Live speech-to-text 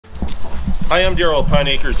Hi, I'm Daryl, Pine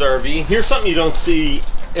Acres RV. Here's something you don't see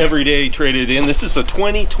every day traded in. This is a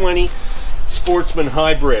 2020 Sportsman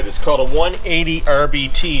Hybrid. It's called a 180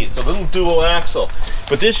 RBT. It's a little dual axle,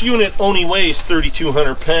 but this unit only weighs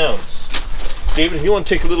 3,200 pounds. David, if you want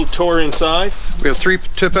to take a little tour inside. We have 3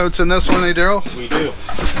 tip outs in this one, eh, Daryl? We do.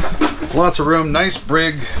 Lots of room, nice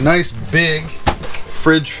big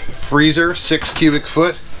fridge freezer, 6 cubic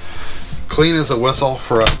foot. Clean as a whistle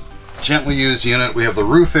for a gently used unit. We have the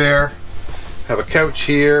roof air, have a couch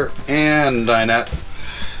here, and dinette.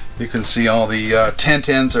 You can see all the tent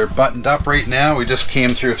ends are buttoned up right now. We just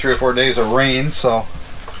came through 3 or 4 days of rain, so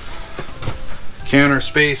counter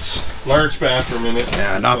space. Large bathroom in it.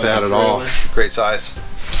 Yeah, not bad at all. Great size.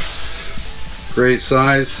 Great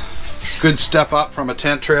size. Good step up from a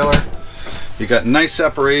tent trailer. You got nice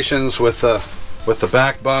separations with the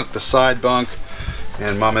back bunk, the side bunk,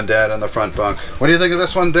 and mom and dad on the front bunk. What do you think of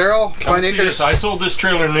this one, Daryl? Pine Acres. I sold this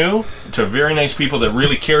trailer new to very nice people that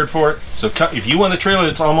really cared for it. So if you want a trailer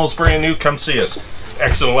that's almost brand new, come see us.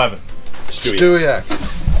 Exit 11. Stewiacke.